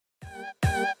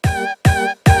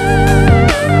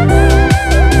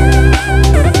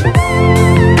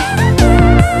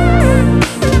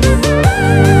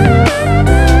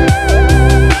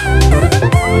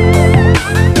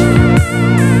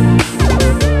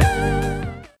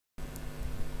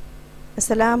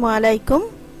আসসালামু আলাইকুম,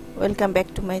 welcome back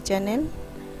to my channel.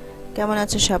 কেমন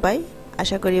আছো সবাই?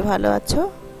 আশা করি ভালো আছো।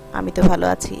 আমি তো ভালো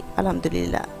আছি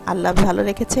আলহামদুলিল্লাহ। আল্লাহ ভালো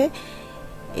রেখেছে,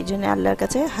 এই জন্য আল্লাহর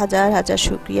কাছে হাজার হাজার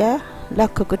শুকরিয়া,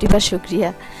 লক্ষ কোটিবার শুকরিয়া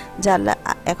যে আল্লাহ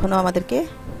এখনও আমাদেরকে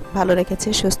ভালো রেখেছে,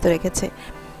 সুস্থ রেখেছে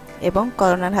এবং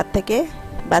করোনার হাত থেকে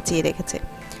বাঁচিয়ে রেখেছে।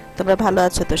 তোমরা ভালো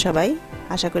আছো তো সবাই?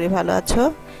 আশা করি ভালো আছো।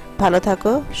 ভালো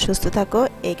থাকো, সুস্থ থাকো,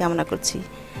 এই কামনা করছি।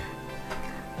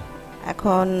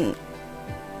 এখন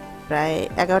প্রায়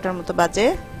 11টার মতো বাজে।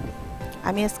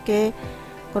 আমি আজকে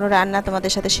কোনো রান্না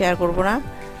তোমাদের সাথে শেয়ার করব না।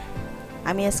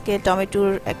 আমি আজকে টমেটোর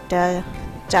একটা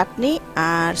চাটনি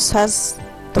আর সস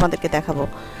তোমাদেরকে দেখাবো।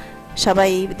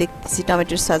 সবাই দেখতেছি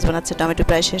টমেটোর সস বানাচ্ছে। টমেটো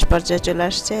প্রায় শেষ পর্যায়ে চলে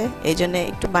আসছে, এই জন্য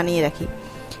একটু বানিয়ে রাখি।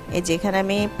 এই যে এখানে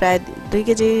আমি প্রায় 2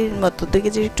 কেজির মতো, 2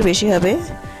 কেজির একটু বেশি হবে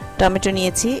টমেটো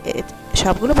নিয়েছি।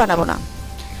 সবগুলো বানাবো না।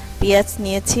 পেঁয়াজ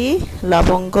নিয়েছি,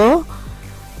 লবঙ্গ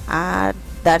আর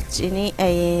দারচিনি,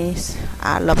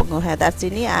 আর লবঙ্গ, হ্যাঁ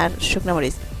দারচিনি আর শুকনো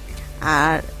মরিচ।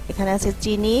 আর এখানে আছে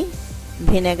চিনি,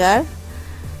 ভিনেগার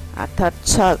অর্থাৎ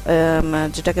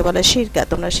যেটাকে বলে সিরকা,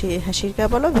 তোমরা সিরকা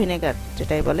বলো, ভিনেগার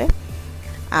যেটাই বলে,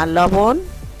 আর লবণ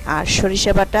আর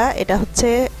সরিষা বাটা। এটা হচ্ছে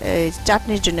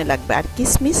চাটনির জন্য লাগবে। আর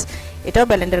কিশমিশ, এটাও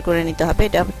ব্লেন্ডার করে নিতে হবে,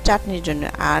 এটা চাটনির জন্য।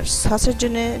 আর সসের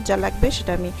জন্য যা লাগবে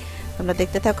সেটা তোমরা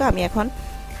দেখতে থাকো। আমি এখন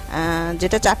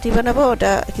যেটা চাটনি বানাবো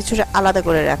ওটা কিছুটা আলাদা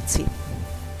করে রাখছি।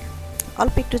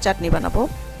 অল্প একটু চাটনি বানাবো,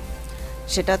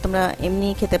 সেটা তোমরা এমনি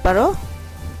খেতে পারো,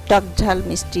 টক ঝাল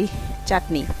মিষ্টি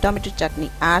চাটনি, টমেটোর চাটনি।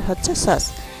 আর হচ্ছে সস।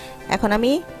 এখন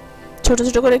আমি ছোট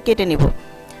ছোট করে কেটে নিব।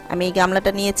 আমি এই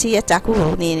গামলাটা নিয়েছি আর চাকু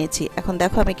নিয়ে নিয়েছি। এখন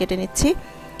দেখো আমি কেটে নিচ্ছি।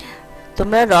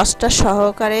 তোমরা রসটা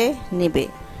সহকারে নেবে,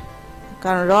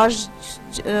 কারণ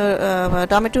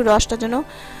টমেটোর রসটা যেন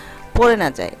পড়ে না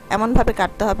যায়, এমনভাবে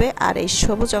কাটতে হবে। আর এই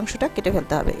সবুজ অংশটা কেটে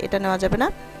ফেলতে হবে, এটা নেওয়া যাবে না।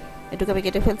 এটুকু আমি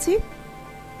কেটে ফেলছি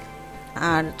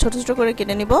আর ছোট ছোট করে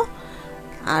কেটে নিব।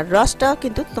 আর রসটা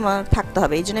কিন্তু তোমার থাকতে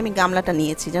হবে, এই জন্য আমি গামলাটা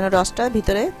নিয়েছি, যেন রসটা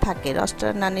ভিতরে থাকে। রসটা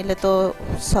না নিলে তো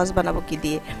সস বানাবো কি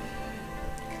দিয়ে?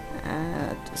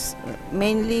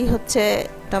 মেইনলি হচ্ছে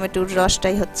টমেটোর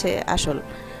রসটাই হচ্ছে আসল।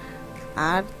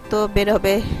 আর তো বের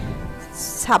হবে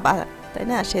ছাবা, তাই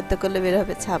না? সেদ্ধ করলে বের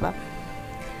হবে ছাবা।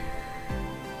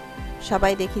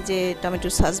 সবাই দেখি যে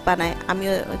টমেটোর সস বানায়,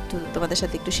 আমিও একটু তোমাদের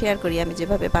সাথে একটু শেয়ার করি। আমি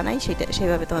যেভাবে বানাই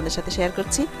সেভাবে তোমাদের সাথে শেয়ার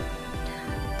করছি।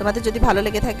 তোমাদের যদি ভালো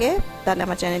লেগে থাকে তাহলে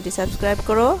আমার চ্যানেলটি সাবস্ক্রাইব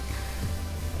করো।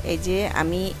 এই যে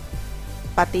আমি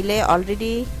পাতিলে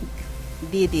অলরেডি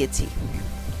দিয়ে দিয়েছি,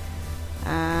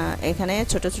 এখানে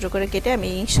ছোট ছোট করে কেটে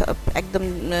আমি একদম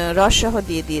রস সহ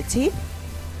দিয়ে দিয়েছি।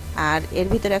 আর এর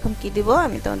ভিতরে এখন কি দিব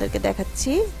আমি তোমাদেরকে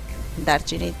দেখাচ্ছি।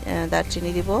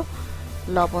 দারচিনি দিব,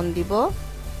 লবণ দিব,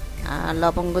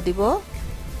 লবঙ্গ দিব।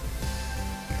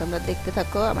 তোমরা দেখতে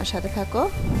থাকো, আমার সাথে থাকো।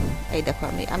 এই দেখো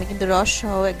আমি কিন্তু রস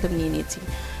সহ একদম নিয়ে নিয়েছি,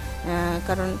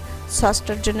 কারণ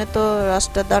সসটার জন্য তো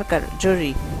রসটা দরকার,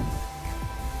 জরুরি।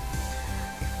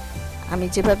 আমি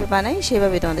যেভাবে বানাই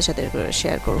সেভাবে তোমাদের সাথে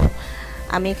শেয়ার করব।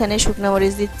 আমি এখানে শুকনো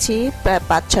মরিচ দিচ্ছি, প্রায়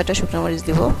 5-6টা শুকনো মরিচ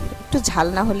দিব। একটু ঝাল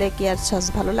না হলে কি আর সস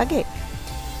ভালো লাগে?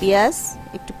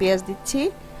 একটু পেঁয়াজ দিচ্ছি,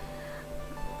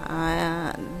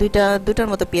 দুটার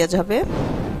মতো পেঁয়াজ হবে।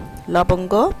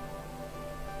 লবঙ্গ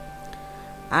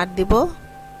আর দিব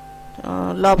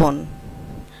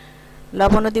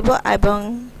লবণও দিব, এবং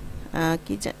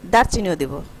কি দারচিনিও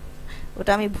দিব।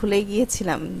 ওটা আমি ভুলেই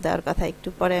গিয়েছিলাম দেওয়ার কথা। একটু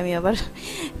পরে আমি আবার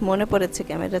মনে পড়েছে,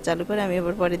 ক্যামেরা চালু করে আমি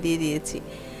আবার পরে দিয়ে দিয়েছি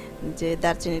যে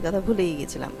দারচিনির কথা ভুলেই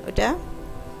গিয়েছিলাম। ওটা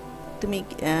তুমি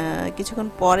কিছুক্ষণ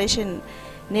পরে এসে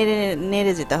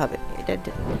নেড়ে যেতে হবে। এটা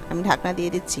আমি ঢাকনা দিয়ে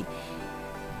দিচ্ছি।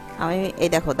 আমি এই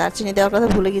দেখো দারচিনি দেওয়ার কথা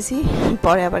ভুলে গেছি,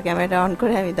 পরে আবার ক্যামেরাটা অন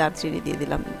করে আমি দারচিনি দিয়ে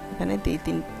দিলাম। এখানে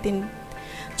 2-3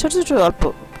 ছোট ছোট অল্প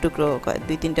টুকরো,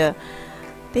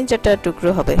 3-4টা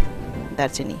টুকরো হবে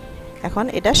দারচিনি। এখন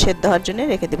এটা সেদ্ধ হওয়ার জন্য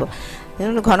রেখে দেবো।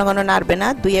 ঘন ঘন নাড়বে না,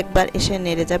 2-1 বার এসে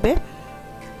নেড়ে যাবে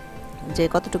যে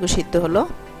কতটুকু সিদ্ধ হলো।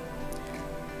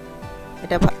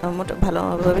 এটা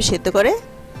ভালোভাবে সিদ্ধ করে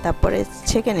তারপরে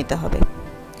ছেঁকে নিতে হবে।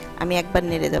 আমি একবার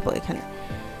নেড়ে যাব এখানে,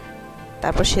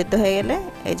 তারপর সেদ্ধ হয়ে গেলে,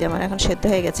 এই যে আমার এখন সেদ্ধ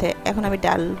হয়ে গেছে। এখন আমি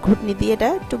ডাল ঘুটনি দিয়ে এটা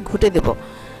একটু ঘুটে দেব।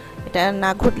 এটা না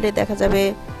ঘুটলে দেখা যাবে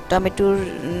টমেটোর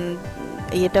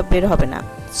ইয়েটা বের হবে না,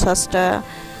 সসটা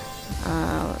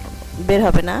বের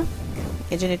হবে না,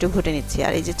 এই জন্য একটু ঘুটে নিচ্ছি।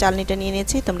 আর এই যে চালনিটা নিয়ে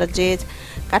নিয়েছি, তোমরা যে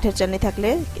কাঠের চালনি থাকলে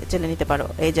চেলে নিতে পারো।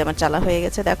 এই যে আমার চালা হয়ে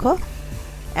গেছে দেখো।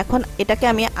 এখন এটাকে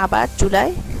আমি আবার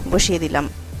চুলায় বসিয়ে দিলাম।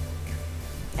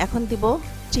 এখন দিব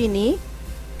চিনি।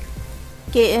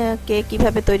 কে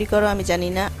কিভাবে তৈরি করো আমি জানি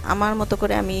না, আমার মতো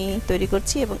করে আমি তৈরি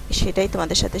করছি এবং সেটাই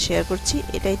তোমাদের সাথে শেয়ার করছি,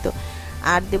 এটাই তো।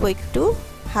 আর দেব একটু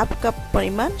 1/2 কাপ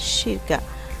পরিমাণ সিরকা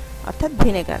অর্থাৎ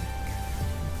ভিনেগার,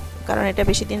 কারণ এটা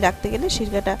বেশি দিন রাখতে গেলে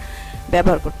সিরকাটা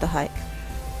ব্যবহার করতে হয়।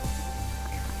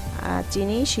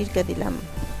 চিনি সিরকা দিলাম,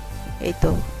 এই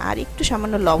তো। আর একটু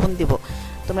সামান্য লবণ দিব,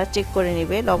 তোমরা চেক করে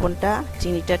নেবে লবণটা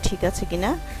চিনিটা ঠিক আছে কিনা,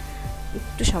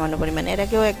 একটু সামান্য পরিমাণে। এর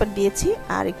আগেও একবার দিয়েছি,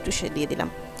 আর একটু সে দিয়ে দিলাম।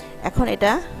 এখন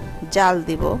এটা জাল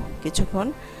দিব কিছুক্ষণ।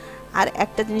 আর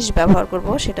একটা জিনিস ব্যবহার করব,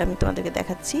 সেটা আমি তোমাদেরকে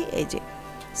দেখাচ্ছি। এই যে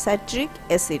সাইট্রিক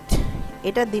অ্যাসিড,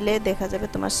 এটা দিলে দেখা যাবে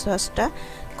তোমার সসটা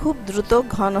খুব দ্রুত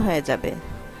ঘন হয়ে যাবে।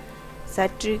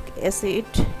 সাইট্রিক অ্যাসিড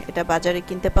এটা বাজারে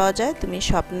কিনতে পাওয়া যায়, তুমি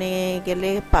স্বপ্নে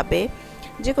গেলে পাবে,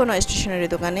 যে কোনো স্টেশনারি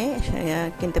দোকানে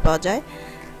কিনতে পাওয়া যায়।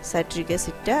 সাইট্রিক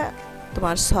অ্যাসিডটা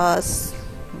তোমার সস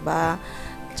বা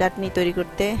চাটনি তৈরি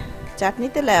করতে,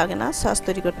 চাটনিতে লাগে না, সস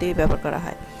তৈরি করতে ব্যবহার করা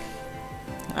হয়।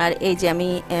 আর এই যে আমি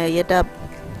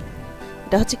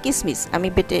এটা হচ্ছে কিশমিশ, আমি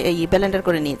বেটে ব্লেন্ডার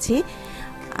করে নিয়েছি।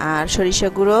 আর সরিষা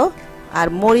গুঁড়ো আর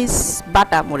মরিচ,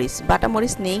 বাটা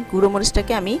মরিচ নেই, গুঁড়ো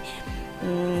মরিচটাকে আমি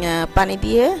পানি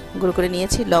দিয়ে গুঁড়ো করে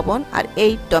নিয়েছি, লবণ, আর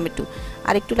এই টমেটো,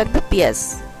 আর একটু লাগবে পেঁয়াজ।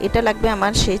 এটা লাগবে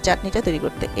আমার সেই চাটনিটা তৈরি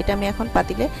করতে। এটা আমি এখন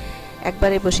পাতিলে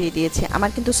একবারে বসিয়ে দিয়েছি। আমার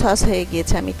কিন্তু সস হয়ে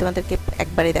গিয়েছে, আমি তোমাদেরকে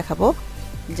একবারে দেখাবো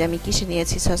যে আমি কিসে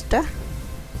নিয়েছি সসটা।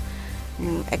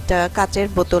 একটা কাচের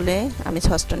বোতলে আমি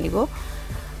সসটা নিব।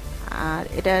 আর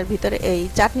এটার ভিতরে এই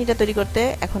চাটনিটা তৈরি করতে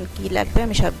এখন কি লাগবে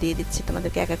আমি সব দিয়ে দিচ্ছি,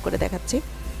 তোমাদেরকে এক এক করে দেখাচ্ছি।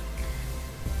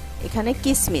 এখানে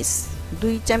কিশমিশ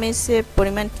 2 চামচের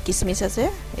পরিমাণ কিশমিশ আছে,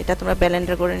 এটা তোমরা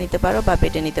ব্লেন্ডার করে নিতে পারো বা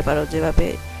বেটে নিতে পারো, যেভাবে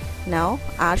নাও।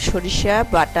 আর সরিষা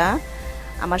বাটা,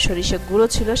 আমার সরিষা গুঁড়ো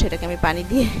ছিল, সেটাকে আমি পানি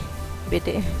দিয়ে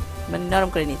বেটে মানে নরম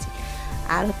করে নিয়েছি।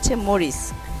 আর হচ্ছে মরিচ,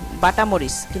 বাটা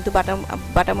মরিচ, কিন্তু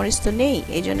বাটা মরিচ তো নেই,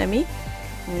 এই জন্য আমি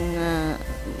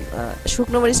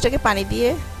শুকনো মরিচটাকে পানি দিয়ে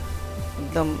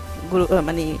একদম গুঁড়ো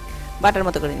মানে বাটার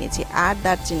মতো করে নিয়েছি। আর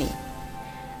দারচিনি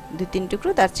 2-3 টুকরো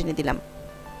দারচিনি দিলাম।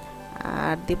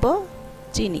 আর দিব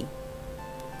চিনি,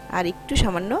 আর একটু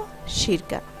সামান্য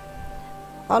সিরকা,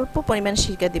 অল্প পরিমাণ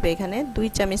সিরকা দিবে এখানে, 2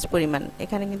 চামচ পরিমাণ।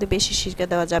 এখানে কিন্তু বেশি সিরকা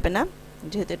দেওয়া যাবে না,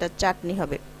 যেহেতু এটা চাটনি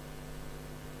হবে।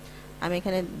 আমি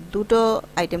এখানে দুটো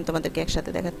আইটেম তোমাদেরকে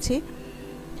একসাথে দেখাচ্ছি।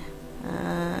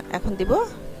 এখন দিব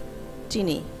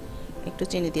চিনি, একটু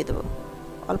চিনি দিয়ে দেবো,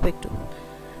 অল্প একটু।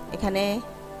 এখানে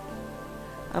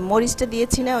মরিচটা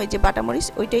দিয়েছি না, ওই যে বাটা মরিচ,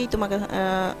 ওইটাই তোমাকে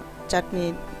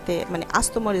চাটনিতে মানে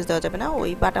আস্ত মরিচ দেওয়া যাবে না,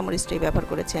 ওই বাটা মরিচটাই ব্যবহার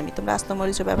করেছি আমি। তোমরা আস্ত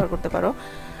মরিচও ব্যবহার করতে পারো,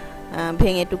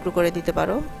 ভেঙে টুকরো করে দিতে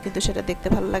পারো, কিন্তু সেটা দেখতে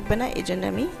ভালো লাগবে না, এই জন্য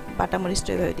আমি বাটা মরিচটা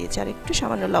এভাবে দিয়েছি। আর একটু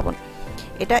সামান্য লবণ।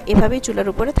 এটা এভাবেই চুলার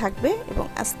উপরে থাকবে এবং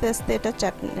আস্তে আস্তে এটা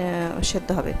চাটনি সেদ্ধ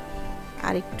হবে।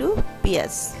 আর একটু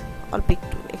পেঁয়াজ, অল্প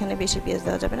একটু, এখানে বেশি পেঁয়াজ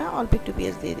দেওয়া যাবে না, অল্প একটু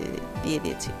পেঁয়াজ দিয়ে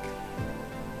দিয়েছি।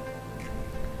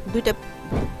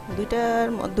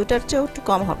 দুইটার চেয়েও একটু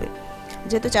কম হবে,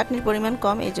 যেহেতু চাটনির পরিমাণ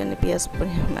কম, এই জন্য পেঁয়াজ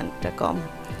পরিমাণটা কম।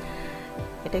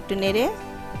 এটা একটু নেড়ে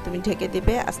তুমি ঢেকে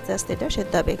দিবে, আস্তে আস্তে এটা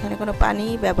সেদ্ধ হবে। এখানে কোনো পানি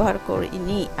ব্যবহার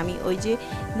করিনি আমি, ওই যে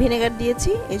ভিনেগার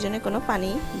দিয়েছি, এই জন্য কোনো পানি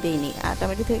দিইনি। আর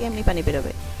টমেটো থেকে এমনি পানি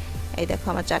বেরোবে। এই দেখো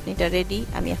আমার চাটনিটা রেডি।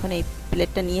 আমি এখন এই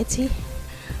প্লেটটা নিয়েছি,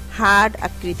 হার্ড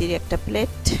আকৃতির একটা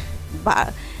প্লেট, বা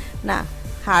না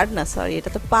হার্ড না, সরি, এটা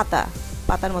তো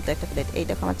পাতার মতো একটা প্লেট। এই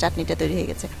দেখো আমার চাটনিটা তৈরি হয়ে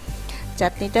গেছে।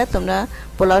 চাটনিটা তোমরা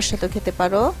পোলাওর সাথে খেতে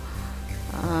পারো,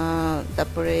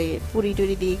 তারপরে পুরি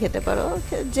টুরি দিয়ে খেতে পারো,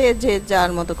 যে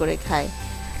যার মতো করে খায়।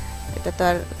 এটা তো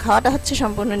আর খাওয়াটা হচ্ছে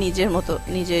সম্পূর্ণ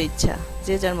নিজের ইচ্ছা,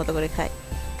 যে যার মতো করে খায়।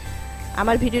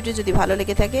 আমার ভিডিওটি যদি ভালো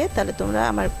লেগে থাকে তাহলে তোমরা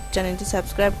আমার চ্যানেলটি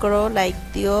সাবস্ক্রাইব করো, লাইক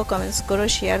দিও, কমেন্টস করো,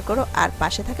 শেয়ার করো, আর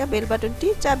পাশে থাকা বেল বাটনটি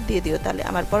চাপ দিয়ে দিও, তাহলে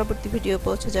আমার পরবর্তী ভিডিও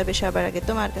পৌঁছে যাবে সবার আগে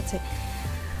তোমার কাছে।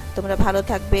 তোমরা ভালো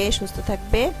থাকবে, সুস্থ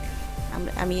থাকবে,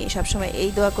 আমি সবসময় এই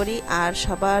দোয়া করি। আর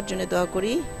সবার জন্য দোয়া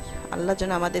করি, আল্লাহ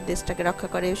যেন আমাদের দেশটাকে রক্ষা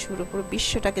করে, পুরো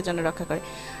বিশ্বটাকে যেন রক্ষা করে।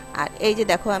 আর এই যে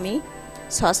দেখো আমি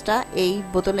সসটা এই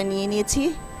বোতলে নিয়েছি,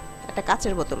 একটা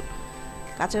কাচের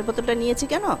বোতলটা নিয়েছি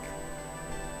কেন,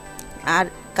 আর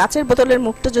কাচের বোতলের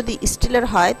মুখটা যদি স্টিলের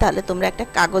হয় তাহলে তোমরা একটা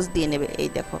কাগজ দিয়ে নেবে। এই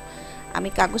দেখো আমি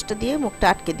কাগজটা দিয়ে মুখটা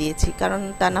আটকে দিয়েছি, কারণ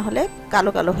তা না হলে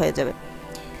কালো কালো হয়ে যাবে।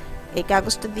 এই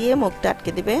কাগজটা দিয়ে মুখটা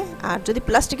আটকে দিবে। আর যদি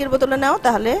প্লাস্টিকের বোতলে নাও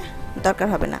তাহলে দরকার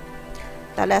হবে না।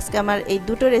 তাহলে আজকে আমার এই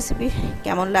দুটো রেসিপি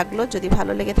কেমন লাগলো, যদি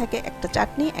ভালো লেগে থাকে, একটা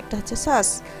চাটনি, একটা হচ্ছে সস,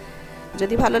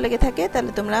 যদি ভালো লেগে থাকে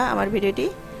তাহলে তোমরা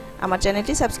আমার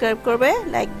চ্যানেলটি সাবস্ক্রাইব করবে,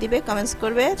 লাইক দিবে, কমেন্টস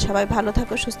করবে। সবাই ভালো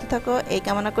থাকো, সুস্থ থাকো, এই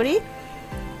কামনা করি।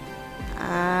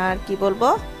 আর কি বলবো,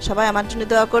 সবাই আমার জন্য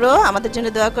দোয়া করো, আমাদের জন্য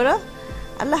দোয়া করো।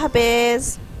 আল্লাহ হাফেজ।